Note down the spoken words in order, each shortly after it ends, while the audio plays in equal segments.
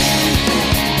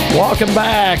Welcome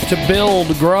back to Build,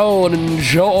 Grow, and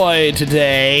Enjoy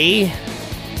today.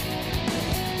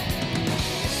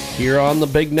 Here on the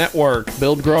big network,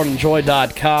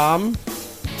 buildgrowandenjoy.com.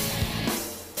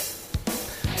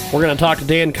 We're going to talk to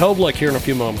Dan Kovalik here in a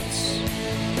few moments.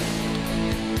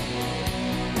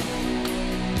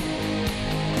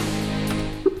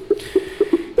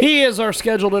 He is our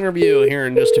scheduled interview here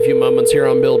in just a few moments here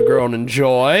on Build, Grow, and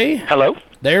Enjoy. Hello.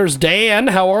 There's Dan.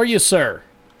 How are you, sir?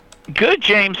 Good,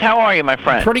 James. How are you, my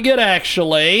friend? Pretty good,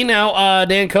 actually. Now,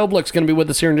 Dan Kovalik's going to be with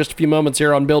us here in just a few moments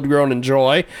here on Build, Grow, and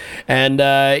Enjoy, and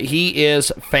he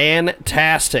is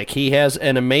fantastic. He has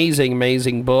an amazing,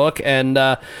 amazing book,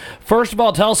 and first of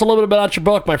all, tell us a little bit about your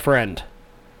book, my friend.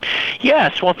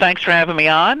 Yes, well, thanks for having me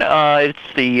on. It's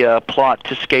the Plot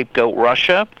to Scapegoat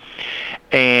Russia,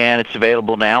 and it's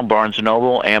available now, Barnes &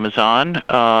 Noble, Amazon.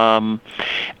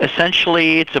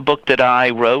 Essentially, it's a book that I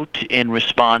wrote in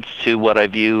response to what I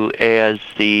view as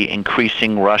the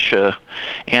increasing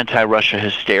anti-Russia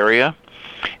hysteria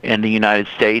in the United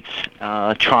States,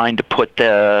 trying to put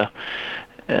all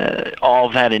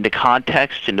of that into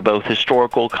context, into both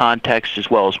historical context as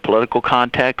well as political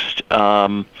context.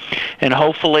 And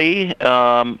hopefully,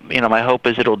 my hope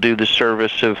is it'll do the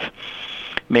service of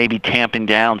maybe tamping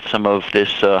down some of this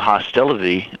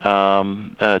hostility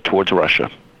towards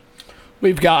Russia.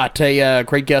 We've got a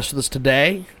great guest with us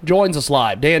today. Joins us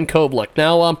live, Dan Kovalik.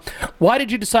 Now, why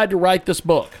did you decide to write this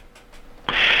book?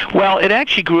 Well, it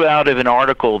actually grew out of an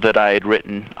article that I had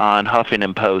written on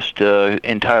Huffington Post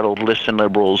entitled "Listen,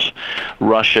 Liberals,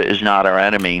 Russia is Not Our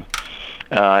Enemy."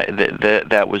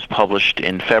 That was published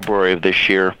in February of this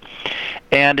year.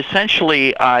 And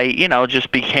essentially, I,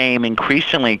 just became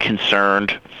increasingly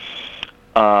concerned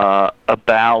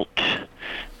about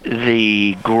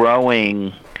the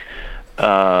growing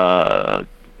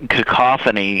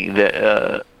cacophony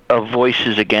of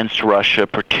voices against Russia,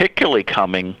 particularly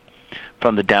coming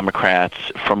from the Democrats,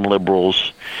 from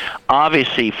liberals,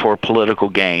 obviously for political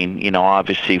gain.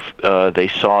 Obviously they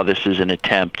saw this as an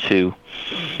attempt to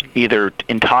either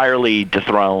entirely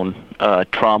dethrone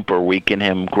Trump or weaken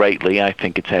him greatly. I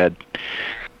think it's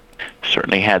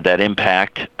certainly had that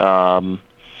impact. And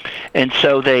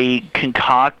so they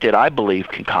concocted,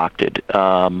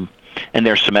 and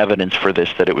there's some evidence for this,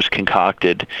 that it was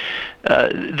concocted,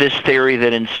 this theory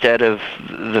that instead of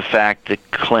the fact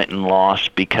that Clinton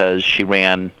lost because she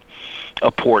ran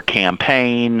a poor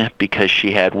campaign, because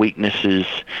she had weaknesses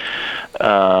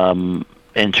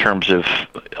in terms of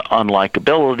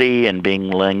unlikability and being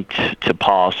linked to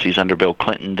policies under Bill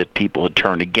Clinton that people had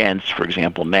turned against, for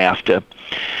example, NAFTA,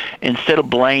 instead of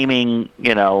blaming,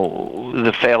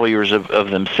 the failures of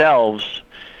themselves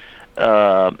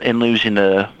in losing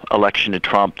the election to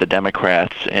Trump, the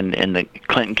Democrats and the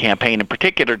Clinton campaign in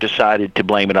particular decided to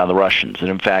blame it on the Russians. And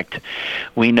in fact,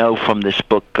 we know from this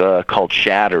book called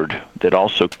Shattered that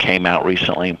also came out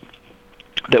recently,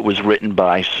 that was written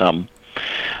by some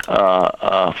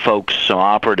folks, some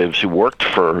operatives who worked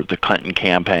for the Clinton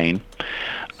campaign.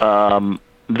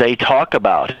 They talk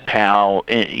about how,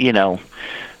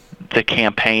 the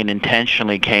campaign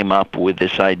intentionally came up with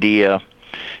this idea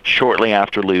shortly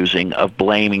after losing of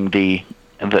blaming the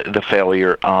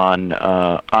failure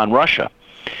on Russia.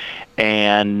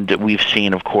 And we've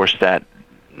seen, of course, that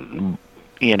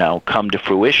come to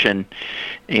fruition,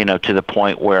 to the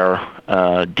point where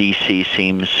D.C.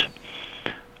 seems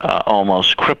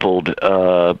almost crippled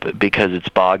because it's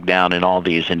bogged down in all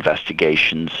these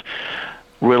investigations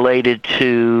related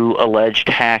to alleged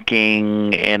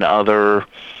hacking and other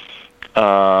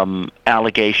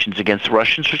allegations against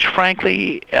Russians, which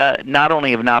frankly not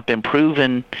only have not been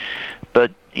proven,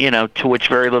 but to which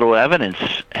very little evidence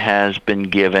has been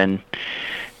given,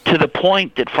 to the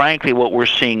point that frankly what we're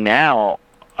seeing now,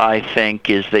 I think,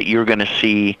 is that you're going to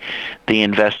see the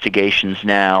investigations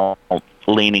now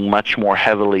leaning much more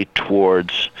heavily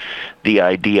towards the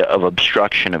idea of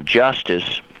obstruction of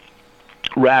justice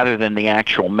rather than the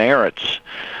actual merits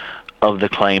of the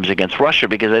claims against Russia,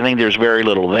 because I think there's very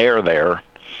little there.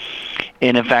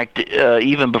 And in fact,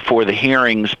 even before the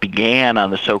hearings began on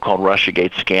the so-called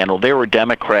Russiagate scandal, there were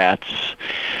Democrats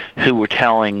who were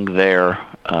telling their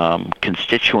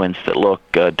constituents that, look,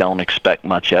 don't expect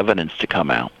much evidence to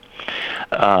come out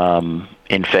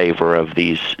in favor of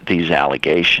these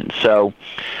allegations. So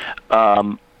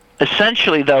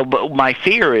essentially, though, but my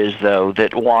fear is, though,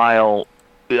 that while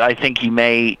I think you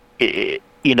may, the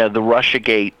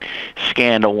Russiagate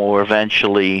scandal will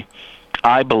eventually,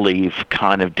 I believe,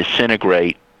 kind of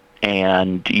disintegrate,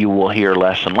 and you will hear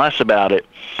less and less about it,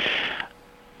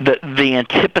 the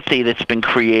antipathy that's been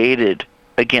created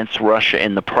against Russia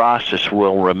in the process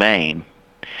will remain.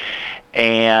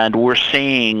 And we're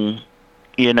seeing,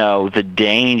 the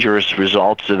dangerous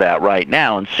results of that right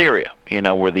now in Syria,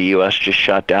 where the U.S. just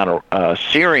shot down a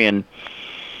Syrian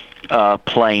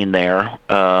plane there.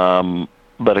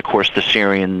 But of course, the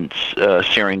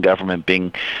Syrian government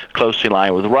being closely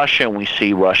aligned with Russia, and we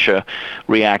see Russia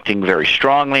reacting very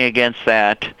strongly against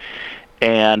that.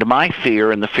 And my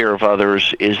fear, and the fear of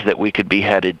others, is that we could be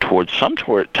headed towards some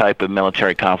type of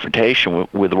military confrontation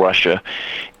with Russia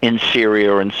in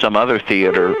Syria or in some other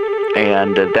theater,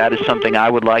 and that is something I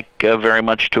would like very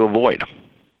much to avoid.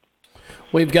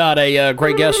 We've got a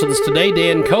great guest with us today.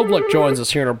 Dan Kovalik joins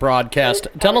us here in our broadcast.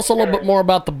 Tell us a little bit more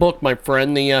about the book, my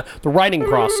friend, the writing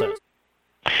process.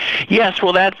 Yes,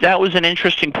 well, that was an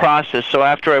interesting process. So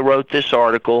after I wrote this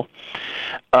article,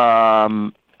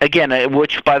 again,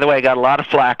 which, by the way, I got a lot of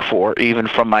flack for, even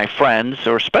from my friends,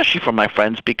 or especially from my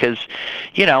friends, because,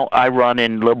 I run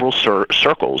in liberal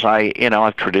circles.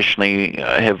 I've traditionally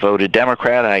have voted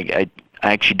Democrat. I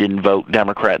actually didn't vote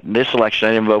Democrat in this election.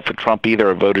 I didn't vote for Trump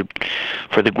either. I voted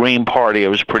for the Green Party. I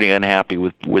was pretty unhappy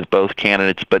with both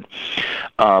candidates. But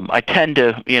I tend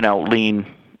to, lean,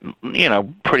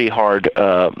 pretty hard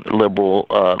liberal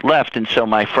left. And so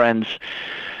my friends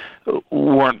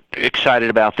weren't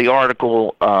excited about the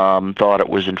article, thought it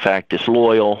was, in fact,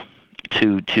 disloyal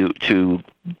to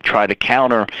try to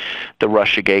counter the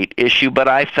Russiagate issue. But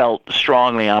I felt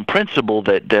strongly on principle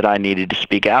that I needed to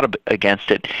speak out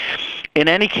against it. In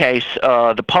any case,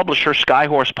 the publisher,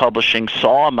 Skyhorse Publishing,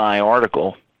 saw my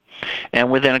article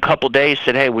and within a couple days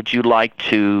said, hey, would you like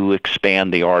to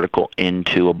expand the article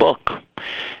into a book?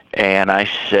 And I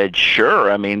said,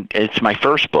 sure. I mean, it's my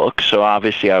first book, so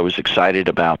obviously I was excited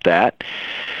about that.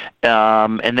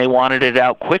 And they wanted it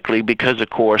out quickly because, of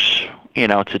course,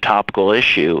 it's a topical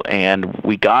issue, and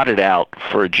we got it out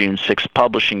for a June 6th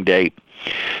publishing date.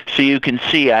 So you can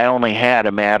see I only had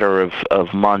a matter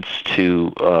of months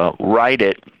to write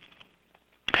it.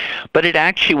 But it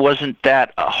actually wasn't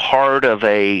that hard of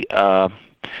a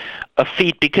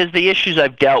feat, because the issues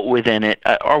I've dealt with in it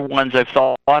are ones I've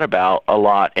thought about a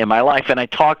lot in my life, and I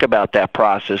talk about that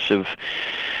process of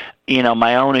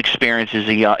my own experience as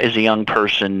a young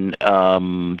person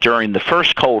during the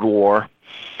first Cold War,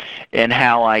 and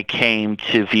how I came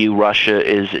to view Russia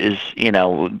as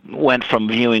went from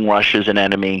viewing Russia as an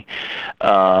enemy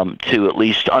to at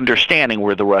least understanding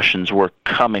where the Russians were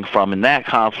coming from in that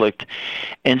conflict.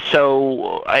 And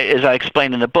so, as I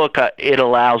explained in the book, it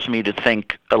allows me to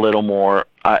think a little more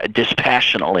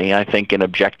dispassionately, I think, and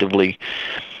objectively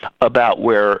about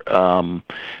where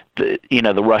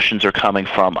the Russians are coming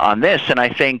from on this. And I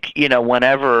think,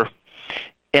 whenever...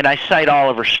 And I cite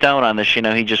Oliver Stone on this.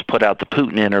 He just put out the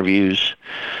Putin interviews,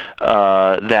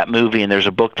 that movie, and there's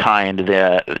a book tie into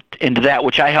that,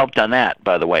 which I helped on that,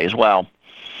 by the way, as well.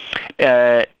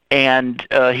 And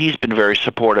he's been very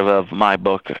supportive of my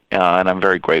book, and I'm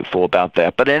very grateful about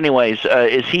that. But anyways,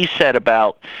 as he said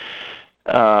about,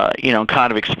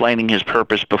 kind of explaining his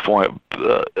purpose before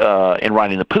in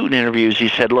writing the Putin interviews, he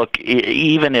said, look,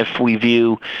 even if we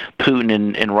view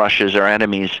Putin and Russia as our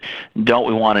enemies, don't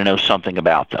we want to know something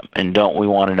about them? And don't we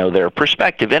want to know their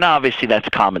perspective? And obviously that's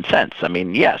common sense. I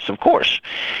mean, yes, of course.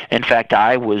 In fact,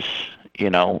 I was,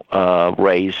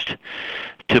 raised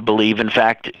to believe, in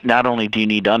fact, not only do you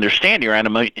need to understand your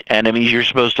enemies, you're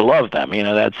supposed to love them.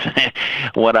 That's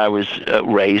what I was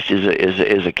raised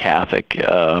as a Catholic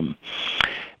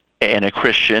and a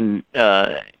Christian.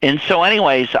 And so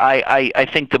anyways, I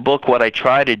think the book, what I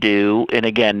try to do, and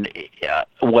again,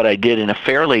 what I did in a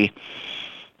fairly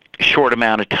short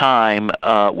amount of time,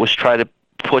 was try to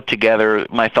put together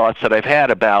my thoughts that I've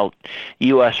had about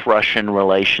U.S.-Russian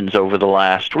relations over the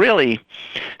last, really,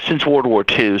 since World War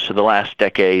II, so the last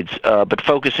decades, but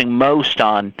focusing most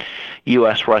on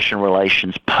U.S.-Russian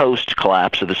relations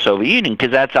post-collapse of the Soviet Union,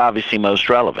 because that's obviously most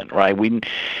relevant, right?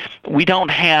 We don't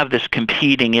have this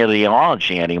competing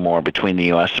ideology anymore between the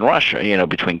U.S. and Russia,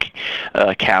 between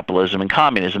capitalism and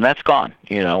communism. That's gone.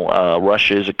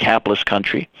 Russia is a capitalist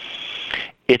country.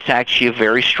 It's actually a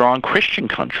very strong Christian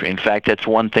country. In fact, that's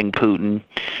one thing Putin,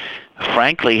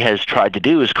 frankly, has tried to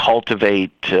do, is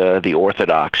cultivate the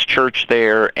Orthodox Church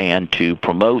there and to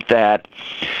promote that.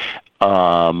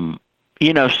 So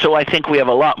I think we have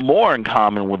a lot more in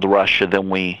common with Russia than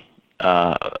we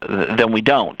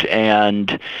don't.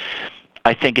 And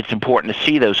I think it's important to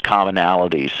see those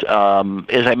commonalities.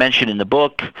 As I mentioned in the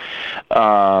book,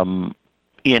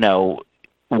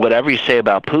 whatever you say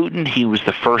about Putin, he was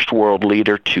the first world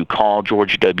leader to call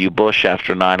George W. Bush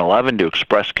after 9/11 to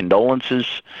express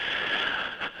condolences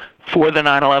for the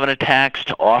 9/11 attacks,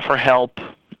 to offer help,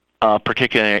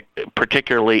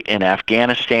 particularly in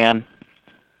Afghanistan.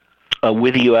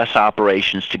 with U.S.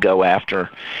 operations to go after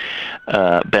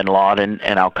bin Laden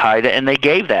and al-Qaeda, and they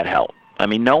gave that help. I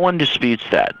mean, no one disputes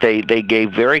that. They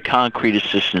gave very concrete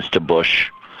assistance to Bush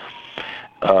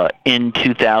in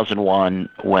 2001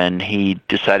 when he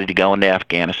decided to go into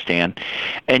Afghanistan.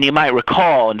 And you might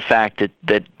recall, in fact,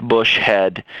 that Bush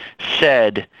had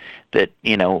said that,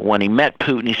 when he met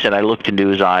Putin, he said, "I looked into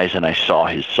his eyes and I saw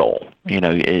his soul."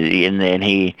 And then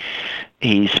he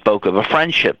spoke of a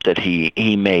friendship that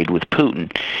he made with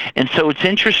Putin. And so it's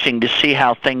interesting to see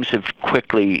how things have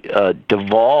quickly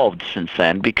devolved since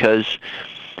then, because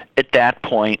at that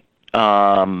point,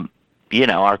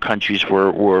 our countries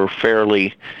were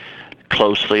fairly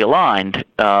closely aligned.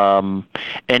 And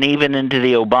even into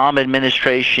the Obama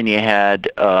administration, you had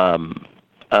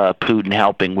Putin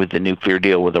helping with the nuclear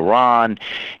deal with Iran.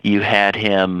 You had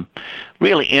him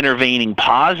really intervening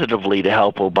positively to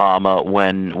help Obama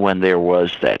when there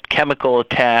was that chemical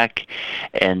attack,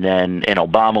 and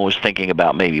Obama was thinking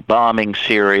about maybe bombing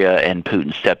Syria, and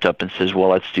Putin stepped up and says, "Well,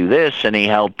 let's do this," and he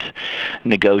helped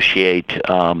negotiate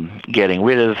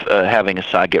having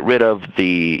Assad get rid of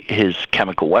his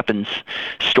chemical weapons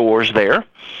stores there.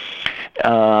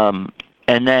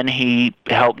 And then he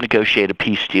helped negotiate a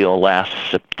peace deal last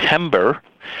September,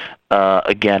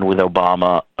 again with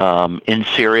Obama, in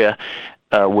Syria,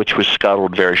 which was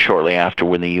scuttled very shortly after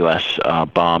when the U.S.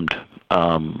 bombed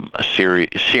a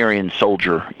Syrian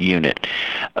soldier unit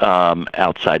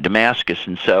outside Damascus.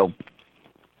 And so,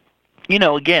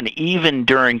 again, even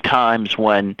during times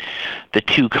when the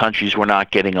two countries were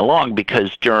not getting along,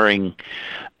 because during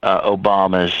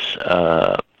Obama's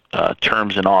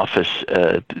terms in office,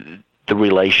 the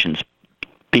relations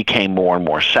became more and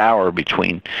more sour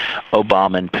between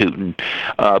Obama and Putin.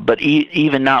 But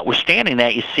even notwithstanding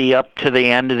that, you see up to the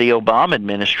end of the Obama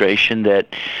administration that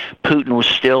Putin was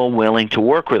still willing to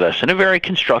work with us in a very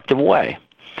constructive way.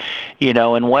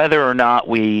 And whether or not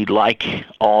we like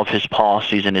all of his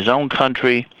policies in his own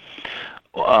country,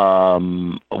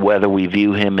 whether we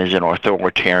view him as an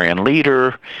authoritarian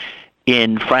leader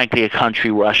in, frankly, a country,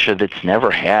 Russia, that's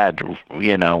never had,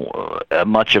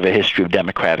 much of a history of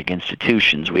democratic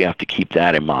institutions. We have to keep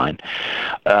that in mind.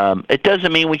 It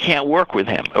doesn't mean we can't work with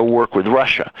him or work with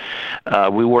Russia.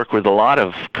 We work with a lot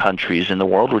of countries in the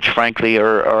world which, frankly,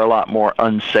 are a lot more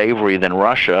unsavory than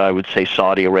Russia. I would say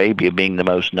Saudi Arabia being the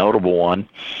most notable one.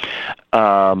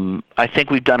 I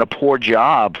think we've done a poor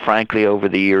job, frankly, over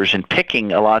the years in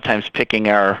a lot of times picking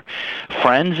our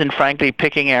friends and, frankly,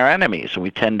 picking our enemies. We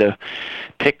tend to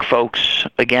pick folks,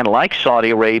 again, like Saudi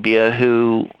Arabia,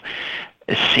 who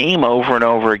seem over and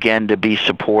over again to be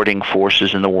supporting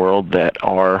forces in the world that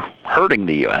are hurting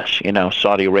the U.S.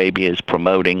 Saudi Arabia is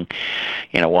promoting,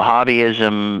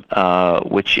 Wahhabism,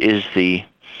 which is the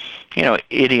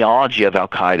ideology of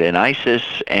al-Qaeda and ISIS,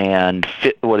 and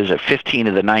 15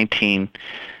 of the 19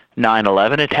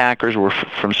 9/11 attackers were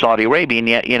from Saudi Arabia, and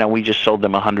yet, we just sold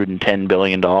them $110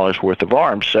 billion worth of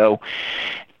arms. So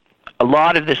a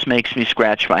lot of this makes me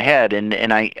scratch my head,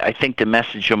 and I think the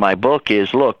message of my book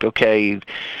is, look, okay,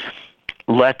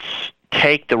 let's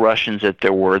take the Russians at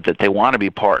their word that they want to be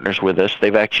partners with us.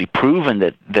 They've actually proven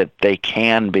that they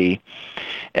can be.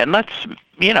 And let's,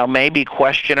 maybe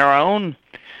question our own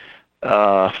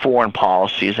foreign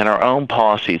policies and our own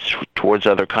policies towards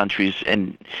other countries,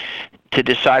 and to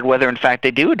decide whether, in fact,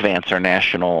 they do advance our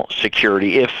national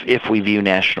security, if we view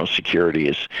national security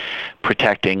as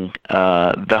protecting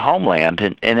the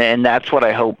homeland. And that's what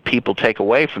I hope people take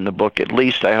away from the book. At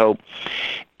least I hope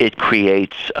it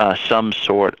creates some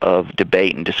sort of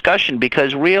debate and discussion,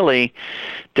 because really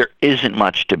there isn't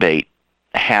much debate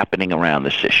happening around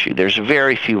this issue. There's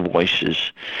very few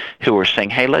voices who are saying,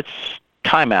 hey, let's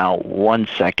time out 1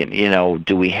 second.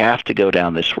 Do we have to go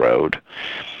down this road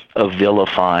of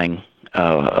vilifying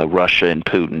Russia and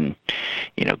Putin?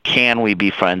 Can we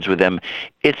be friends with them?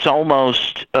 It's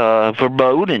almost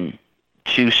verboten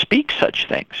to speak such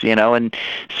things, and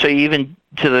so even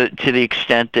to the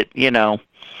extent that,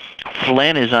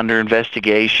 Flynn is under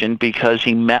investigation because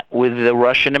he met with the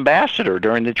Russian ambassador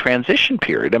during the transition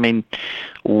period. I mean,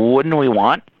 wouldn't we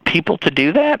want people to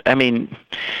do that? I mean,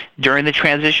 during the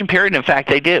transition period, in fact,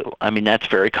 they do. I mean, that's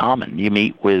very common. You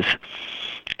meet with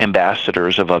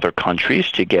ambassadors of other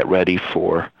countries to get ready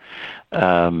for,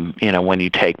 when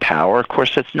you take power. Of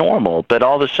course, that's normal. But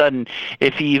all of a sudden,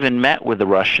 if you even met with the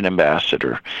Russian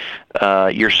ambassador,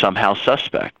 you're somehow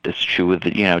suspect. That's true with,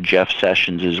 Jeff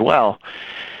Sessions as well.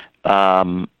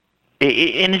 And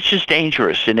it's just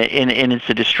dangerous, and it's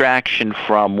a distraction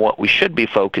from what we should be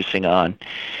focusing on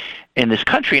in this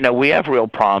country. We have real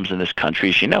problems in this country.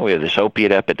 As we have this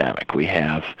opiate epidemic. We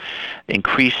have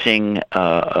increasing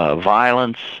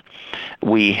violence.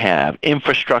 We have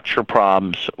infrastructure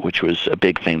problems, which was a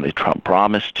big thing that Trump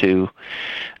promised to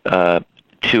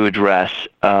address.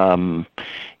 The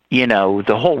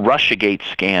whole Russiagate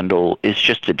scandal is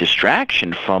just a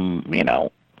distraction from,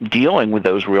 dealing with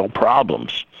those real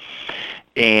problems.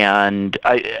 And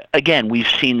again, we've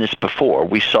seen this before.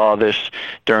 We saw this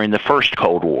during the first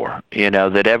Cold War,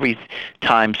 that every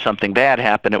time something bad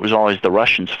happened, it was always the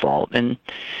Russians' fault. And,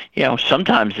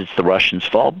 sometimes it's the Russians'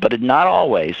 fault, but not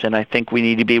always. And I think we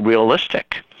need to be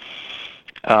realistic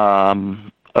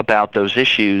about those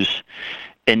issues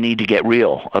and need to get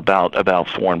real about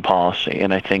foreign policy.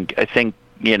 And I think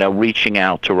reaching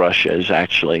out to Russia is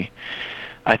actually,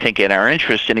 I think, in our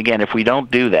interest. And again, if we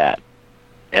don't do that,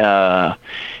 and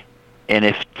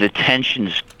if the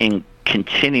tensions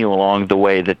continue along the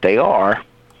way that they are,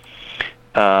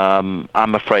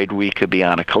 I'm afraid we could be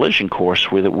on a collision course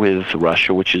with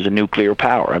Russia, which is a nuclear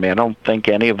power. I mean, I don't think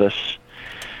any of us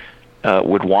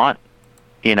would want,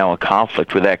 a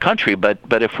conflict with that country. But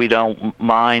if we don't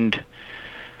mind,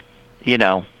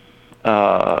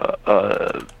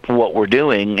 what we're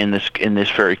doing in this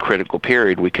very critical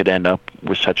period, we could end up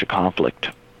with such a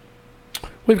conflict.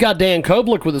 We've got Dan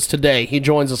Kovalik with us today. He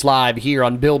joins us live here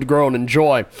on Build, Grow, and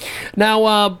Enjoy.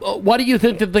 Now, why do you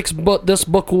think that this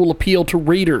book will appeal to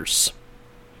readers?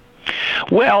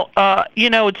 Well,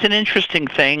 it's an interesting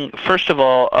thing. First of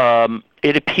all,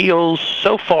 it appeals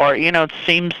so far. It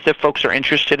seems that folks are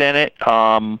interested in it.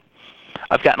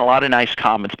 I've gotten a lot of nice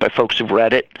comments by folks who've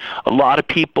read it. A lot of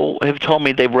people have told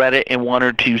me they've read it in 1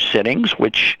 or 2 sittings,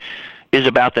 which is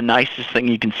about the nicest thing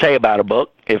you can say about a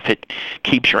book. If it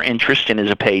keeps your interest and is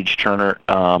a page turner,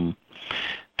 then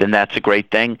that's a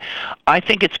great thing. I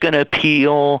think it's going to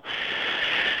appeal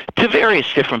to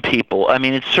various different people. I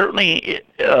mean, it certainly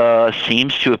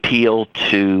seems to appeal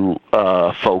to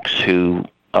folks who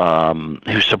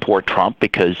support Trump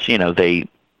because they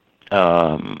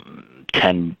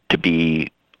tend to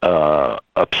be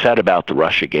upset about the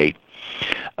Russiagate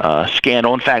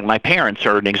scandal. In fact, my parents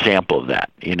are an example of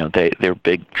that. They're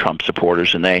big Trump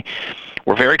supporters, and they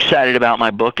were very excited about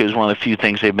my book. It was one of the few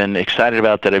things they've been excited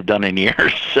about that I've done in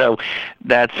years. So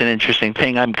that's an interesting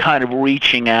thing. I'm kind of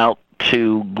reaching out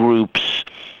to groups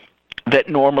that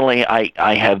normally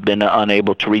I have been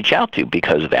unable to reach out to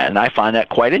because of that, and I find that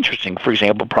quite interesting. For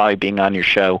example, probably being on your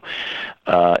show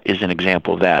is an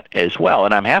example of that as well,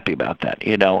 and I'm happy about that.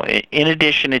 In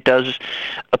addition, it does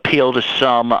appeal to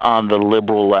some on the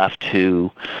liberal left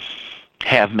who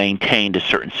have maintained a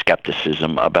certain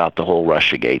skepticism about the whole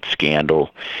Russiagate scandal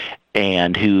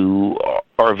and who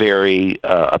are very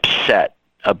upset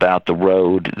about the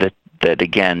road that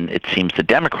again, it seems the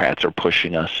Democrats are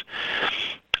pushing us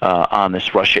on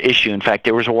this Russia issue. In fact,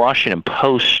 there was a Washington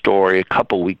Post story a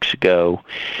couple weeks ago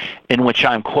in which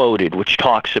I'm quoted, which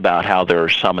talks about how there are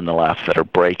some in the left that are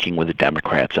breaking with the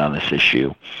Democrats on this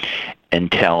issue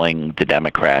and telling the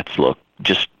Democrats, look,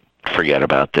 just forget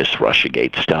about this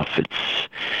Russiagate stuff.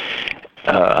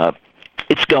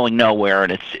 It's going nowhere,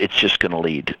 and it's just going to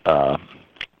lead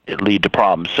to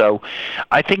problems. So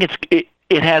I think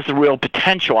it has the real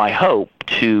potential, I hope,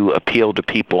 to appeal to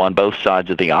people on both sides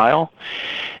of the aisle.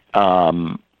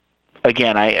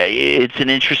 Again, it's an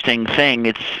interesting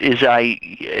thing.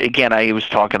 I was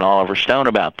talking to Oliver Stone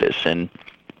about this, and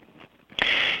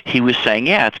he was saying,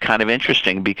 yeah, it's kind of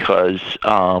interesting because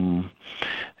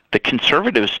the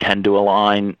conservatives tend to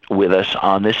align with us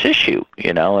on this issue,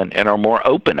 and are more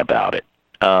open about it.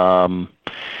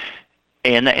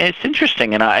 And it's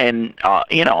interesting, and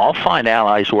I'll find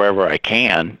allies wherever I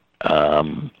can,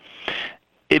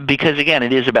 because again,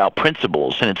 it is about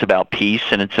principles, and it's about peace,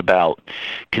 and it's about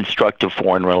constructive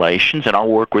foreign relations, and I'll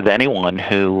work with anyone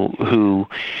who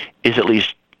is at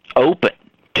least open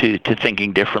to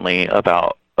thinking differently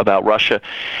about Russia.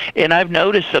 And I've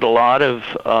noticed that a lot of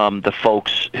the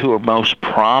folks who are most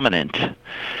prominent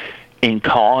in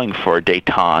calling for a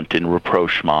détente and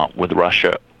rapprochement with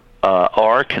Russia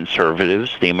are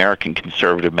conservatives. The American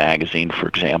Conservative magazine, for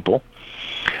example,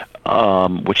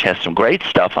 which has some great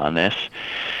stuff on this,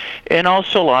 and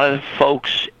also a lot of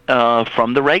folks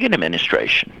from the Reagan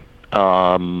administration.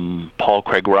 Paul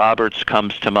Craig Roberts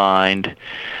comes to mind.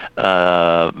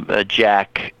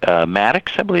 Jack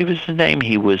Maddox, I believe is his name.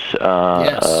 He was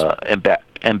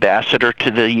ambassador to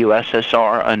the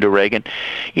USSR under Reagan.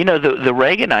 The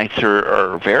Reaganites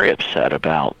are very upset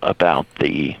about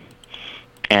the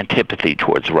antipathy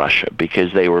towards Russia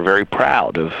because they were very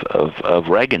proud of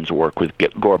Reagan's work with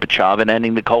Gorbachev and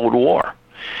ending the Cold War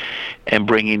and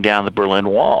bringing down the Berlin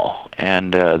Wall.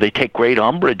 And they take great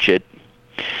umbrage at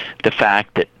the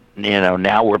fact that,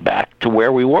 now we're back to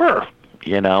where we were,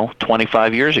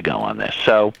 25 years ago on this.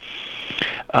 So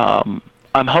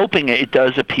I'm hoping it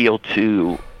does appeal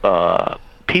to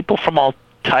people from all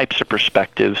types of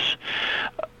perspectives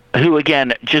who,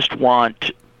 again, just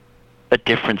want a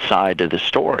different side of the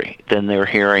story than they're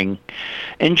hearing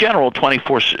in general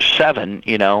 24/7,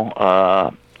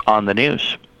 on the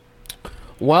news.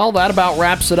 Well, that about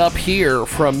wraps it up here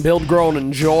from Build, Grow, and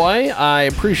Enjoy. I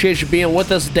appreciate you being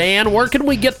with us, Dan. Where can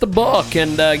we get the book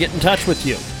and get in touch with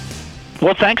you?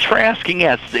 Well, thanks for asking.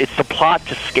 Yes, it's The Plot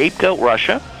to Scapegoat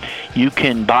Russia. You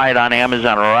can buy it on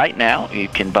Amazon right now. You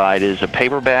can buy it as a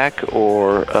paperback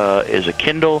or as a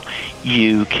Kindle.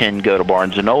 You can go to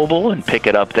Barnes & Noble and pick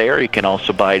it up there. You can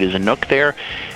also buy it as a Nook there.